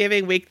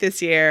Thanksgiving week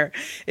this year.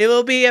 It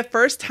will be a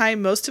first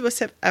time most of us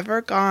have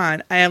ever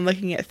gone. I am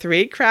looking at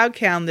 3 crowd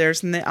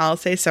calendars and they all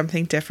say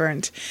something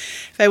different.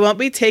 If I won't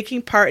be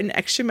taking part in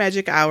extra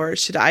magic hours,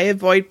 should I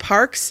avoid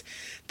parks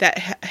that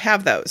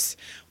have those?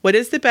 What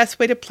is the best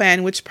way to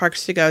plan which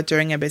parks to go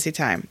during a busy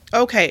time?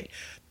 Okay,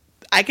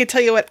 I can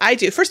tell you what I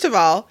do. First of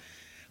all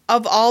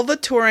the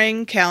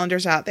touring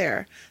calendars out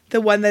there, the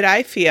one that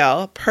I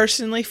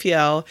personally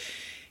feel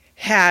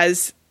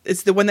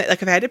is the one that,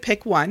 if I had to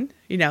pick one,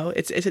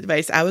 it's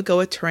advice, I would go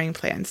with Touring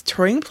Plans.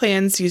 Touring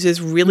Plans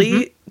uses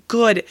really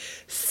good,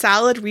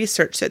 solid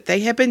research that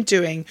they have been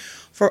doing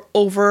for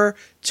over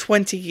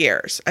 20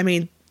 years. I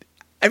mean,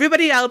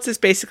 everybody else is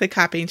basically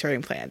copying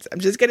Touring Plans.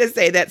 I'm just going to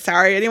say that.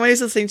 Sorry, anyone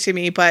who's listening to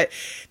me, but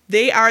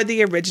they are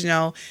the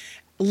original.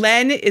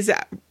 Len is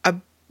a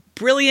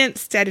brilliant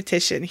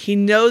statistician. He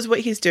knows what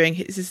he's doing.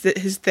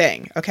 His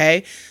thing.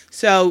 Okay.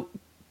 So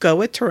go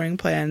with Touring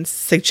Plans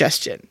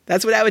suggestion.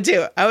 That's what I would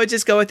do. I would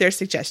just go with their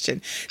suggestion.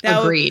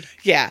 Now, agreed.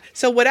 Yeah.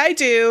 So what I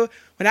do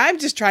when I'm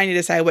just trying to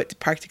decide what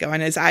park to go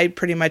on is I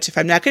pretty much, if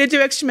I'm not going to do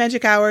extra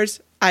magic hours,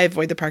 I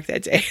avoid the park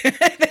that day.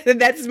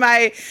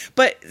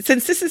 But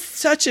since this is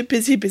such a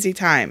busy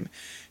time,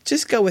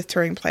 just go with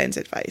Touring Plans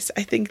advice.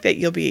 I think that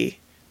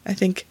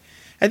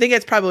I think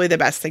it's probably the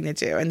best thing to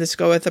do, and just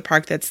go with the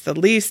park that's the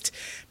least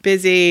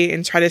busy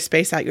and try to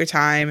space out your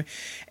time.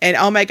 And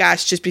oh my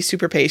gosh, just be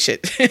super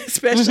patient,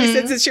 especially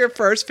since it's your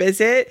first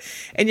visit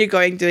and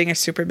you're doing a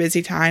super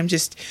busy time.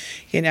 Just,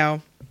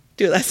 do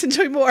less,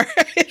 enjoy more.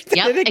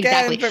 Exactly.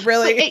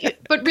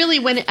 But really,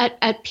 when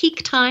at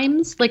peak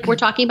times, like we're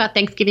talking about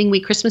Thanksgiving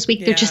week, Christmas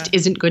week, there just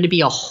isn't going to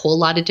be a whole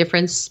lot of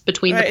difference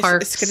between the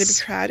parks. It's going to be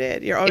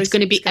crowded.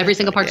 Every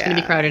single park's going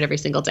to be crowded every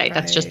single day. Right.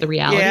 That's just the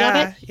reality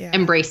of it. Yeah.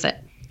 Embrace it.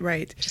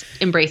 Right. Just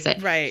embrace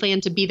it. Right. Plan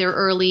to be there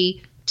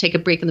early. Take a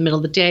break in the middle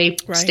of the day.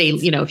 Right. Stay,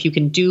 if you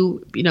can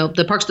do,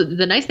 the parks.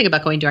 The nice thing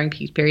about going during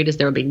peak period is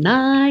there will be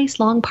nice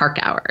long park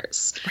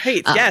hours.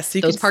 Right. Yes.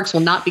 Those parks will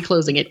not be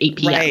closing at 8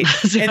 p.m. Right.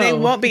 And they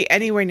won't be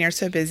anywhere near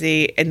so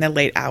busy in the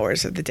late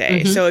hours of the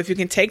day. So if you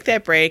can take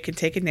that break and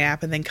take a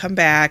nap and then come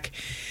back,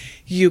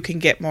 you can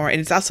get more.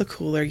 And it's also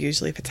cooler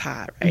usually if it's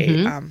hot,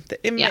 right?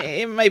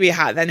 It might be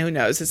hot then. Who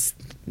knows? It's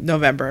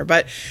November,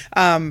 but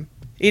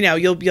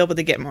you'll be able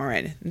to get more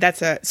in.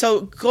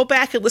 So go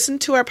back and listen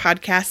to our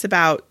podcast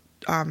about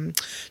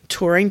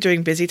touring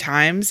during busy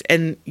times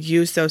and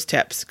use those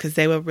tips because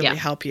they will really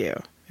help you.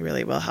 They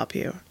really will help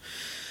you.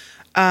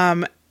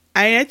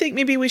 I think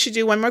maybe we should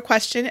do one more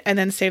question and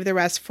then save the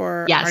rest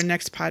for our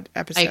next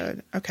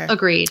episode. Okay.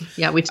 Agreed.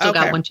 Yeah, we've still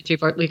got 1, 2, 3,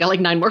 4. We got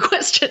 9 more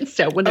questions,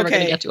 so we're never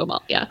going to get to them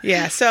all. Yeah.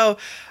 Yeah. So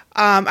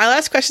our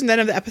last question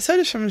then of the episode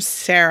is from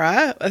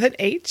Sara with an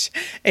H,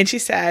 and she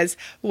says,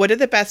 "What are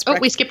the best?"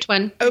 We skipped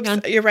one.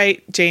 Oops, you're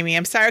right, Jamie.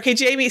 I'm sorry. Okay,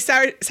 Jamie.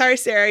 Sorry,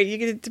 Sarah. You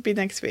get to be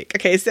next week.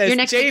 Okay, so you're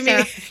next Jamie.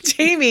 Week, Sarah.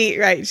 Jamie,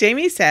 right?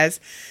 Jamie says,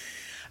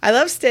 "I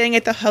love staying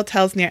at the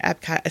hotels near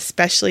Epcot,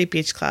 especially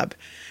Beach Club,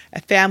 a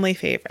family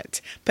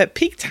favorite. But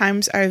peak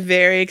times are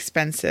very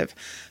expensive.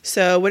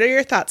 So, what are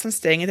your thoughts on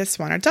staying at the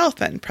Swan or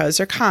Dolphin? Pros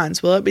or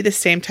cons? Will it be the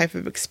same type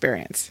of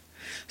experience?"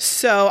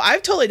 So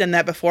I've totally done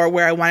that before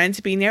where I wanted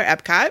to be near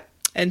Epcot.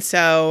 And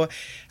so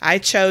I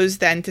chose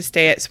then to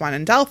stay at Swan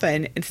and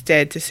Dolphin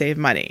instead to save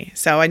money.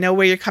 So I know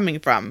where you're coming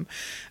from.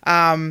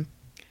 The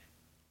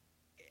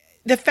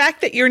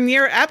fact that you're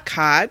near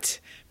Epcot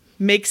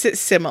makes it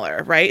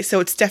similar, right?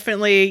 So it's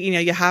definitely,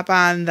 you hop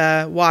on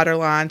the water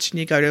launch and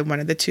you go to one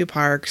of the two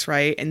parks,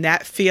 right? And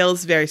that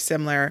feels very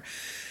similar.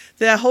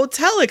 The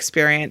hotel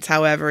experience,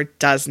 however,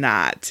 does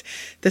not.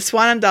 The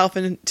Swan and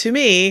Dolphin, to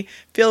me,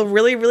 feel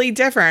really, really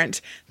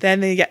different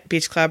than the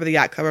beach club or the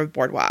yacht club or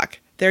boardwalk.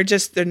 They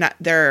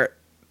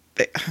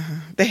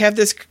have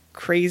this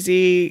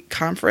crazy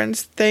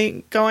conference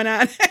thing going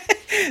on.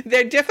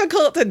 They're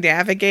difficult to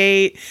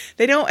navigate.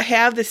 They don't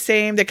have the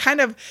same, they're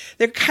kind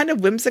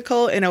of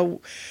whimsical in a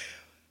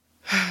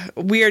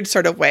weird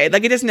sort of way.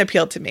 Like, it doesn't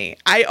appeal to me.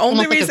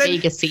 Almost like a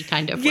Vegas-y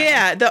kind of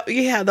way.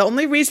 The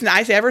only reason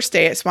I ever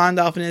stay at Swan and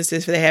Dolphin is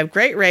they have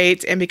great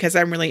rates and because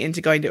I'm really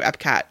into going to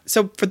Epcot.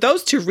 So for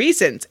those two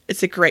reasons,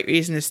 it's a great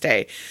reason to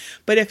stay.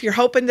 But if you're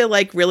hoping to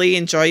like really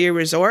enjoy your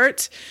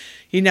resort,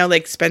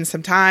 like spend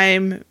some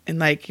time and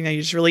like, you're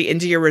just really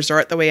into your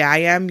resort the way I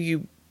am,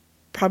 you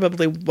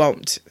probably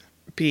won't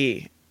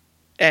be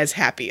as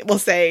happy. We'll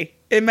say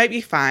it might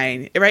be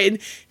fine, right? And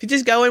if you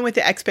just go in with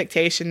the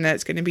expectation that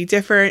it's going to be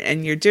different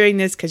and you're doing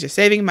this because you're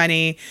saving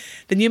money,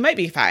 then you might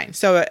be fine.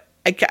 So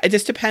it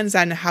just depends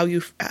on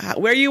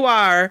where you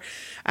are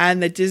on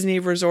the Disney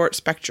resort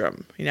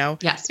spectrum,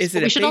 Yes. Is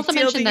it we should also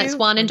mention that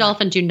Swan and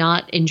Dolphin do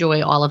not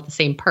enjoy all of the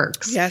same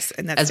perks. Yes,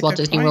 and that's as Walt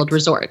Disney World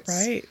resorts.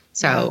 Right.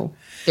 So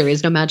there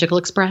is no Magical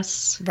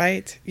Express.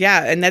 Right.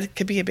 Yeah, and that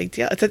could be a big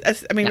deal.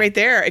 Right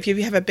there, if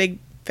you have a big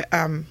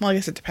well, I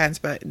guess it depends,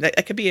 but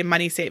that could be a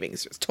money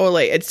savings. It's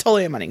totally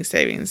a money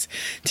savings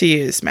to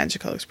use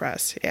Magical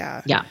Express.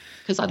 Yeah. Yeah.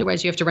 Because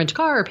otherwise you have to rent a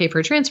car or pay for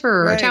a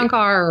transfer or a town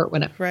car or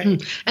whatever.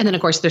 Right. And then, of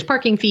course, there's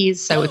parking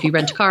fees. So if you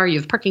rent a car, you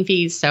have parking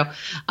fees. So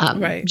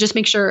just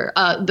make sure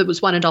the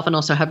Swan and Dolphin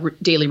also have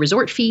daily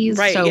resort fees.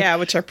 Right. So yeah,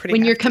 which are pretty when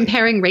hefty. you're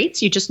comparing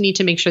rates, you just need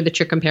to make sure that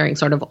you're comparing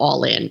sort of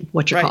all in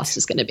what your cost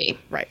is going to be.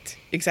 Right.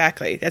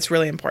 Exactly. That's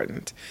really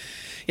important.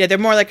 Yeah, they're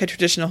more like a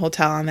traditional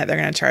hotel in that they're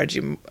going to charge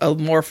you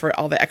more for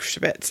all the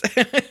extra bits.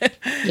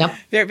 Yep.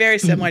 They're very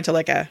similar to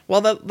like it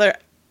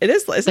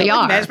is. They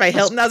are. Managed by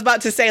Hilton. I was about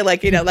to say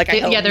like a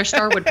Hilton. Yeah, they're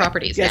Starwood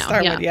proproperties now.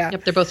 Starwood, yeah.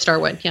 Yep, they're both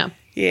Starwood. Yeah.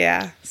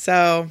 Yeah.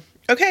 So,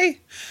 okay.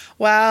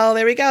 Well,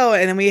 there we go.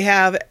 And then we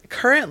have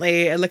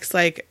currently, it looks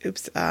like,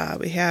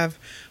 we have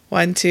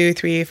 1, 2,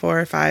 3,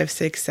 4, 5,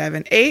 6,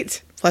 7,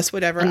 8. Plus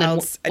whatever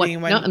else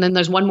anyone. And then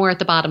there's one more at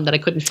the bottom that I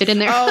couldn't fit in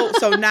there. Oh,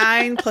 so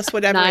 9 plus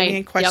whatever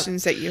any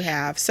questions that you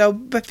have. So,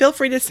 but feel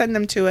free to send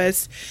them to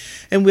us,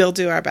 and we'll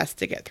do our best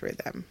to get through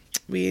them.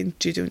 We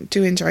do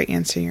enjoy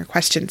answering your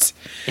questions.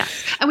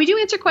 Yes, and we do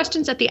answer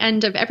questions at the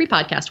end of every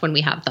podcast when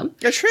we have them.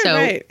 That's true,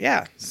 right?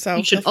 Yeah. So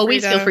you should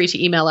always feel free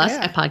to email us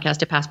at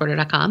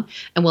podcast@passporter.com,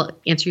 and we'll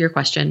answer your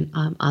question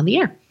on the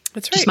air.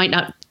 That's right. Just might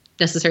not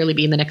necessarily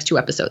be in the next 2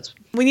 episodes.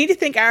 We need to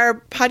thank our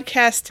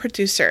podcast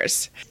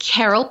producers.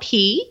 Carol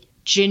P.,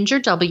 Ginger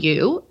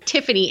W.,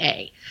 Tiffany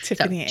A.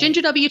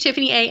 Ginger W.,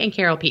 Tiffany A., and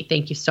Carol P.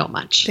 Thank you so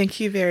much. Thank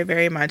you very,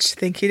 very much.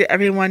 Thank you to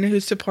everyone who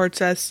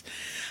supports us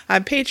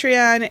on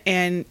Patreon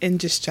and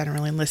just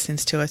generally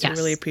listens to us. Yes. We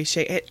really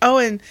appreciate it. Oh,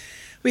 and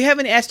we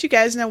haven't asked you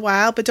guys in a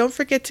while, but don't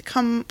forget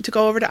to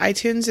go over to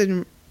iTunes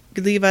and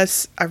leave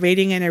us a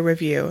rating and a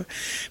review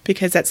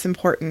because that's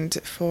important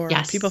for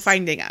people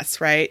finding us,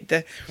 right?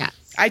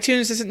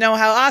 iTunes doesn't know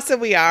how awesome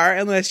we are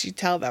unless you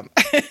tell them.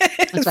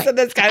 That's right. So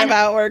that's kind of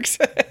how it works.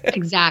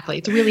 Exactly.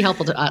 It's really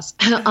helpful to us.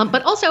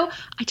 But also,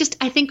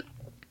 I think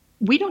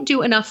we don't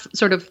do enough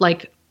sort of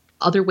like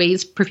other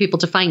ways for people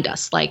to find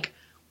us. Like,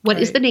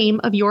 what is the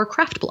name of your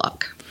craft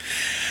blog?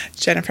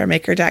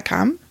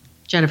 JenniferMaker.com.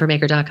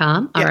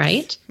 JenniferMaker.com. All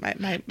right.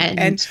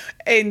 And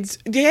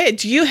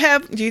do you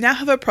now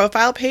have a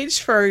profile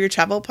page for your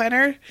travel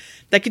planner?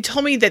 Like you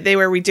told me that they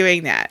were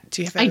redoing that.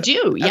 Do you have? I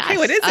do. Yes. Okay.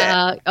 What is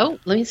it?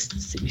 Let me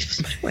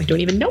see. I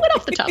don't even know it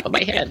off the top of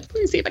my head.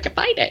 Let me see if I can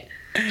find it.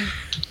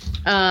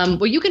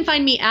 Well, you can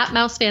find me at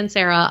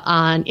MouseFanSarah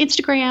on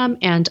Instagram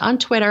and on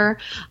Twitter,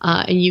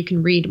 and you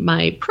can read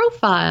my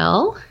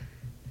profile.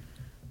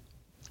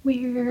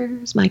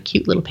 Where's my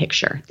cute little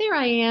picture? There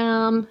I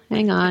am.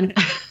 Hang on.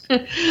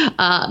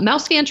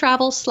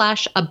 MouseFanTravel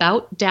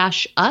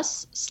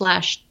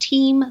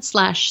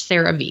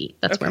 /about-us/team/Sarah V.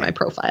 That's where my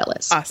profile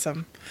is.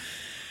 Awesome.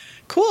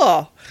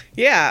 Cool.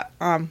 Yeah.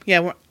 I'm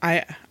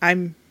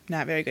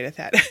not very good at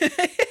that.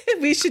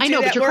 We should do that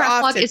more often. But your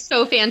craft blog is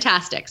so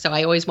fantastic. So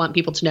I always want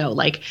people to know,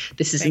 like,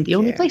 this isn't the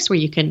only place where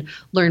you can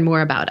learn more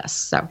about us.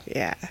 So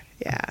yeah.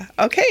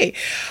 Okay.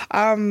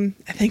 I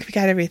think we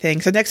got everything.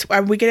 So next,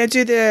 are we going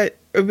to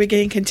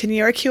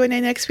continue our Q&A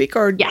next week?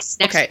 Or yes,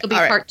 next week will be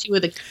part 2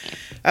 of the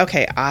Q&A.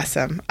 Okay,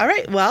 awesome. All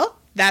right, well,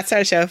 that's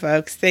our show,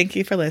 folks. Thank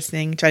you for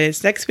listening. Join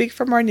us next week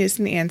for more news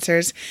and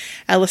answers.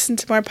 And listen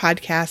to more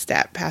podcasts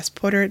at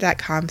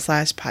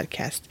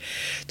passporter.com/podcast.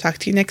 Talk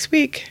to you next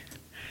week.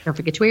 Don't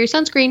forget to wear your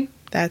sunscreen.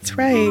 That's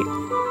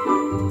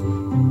right.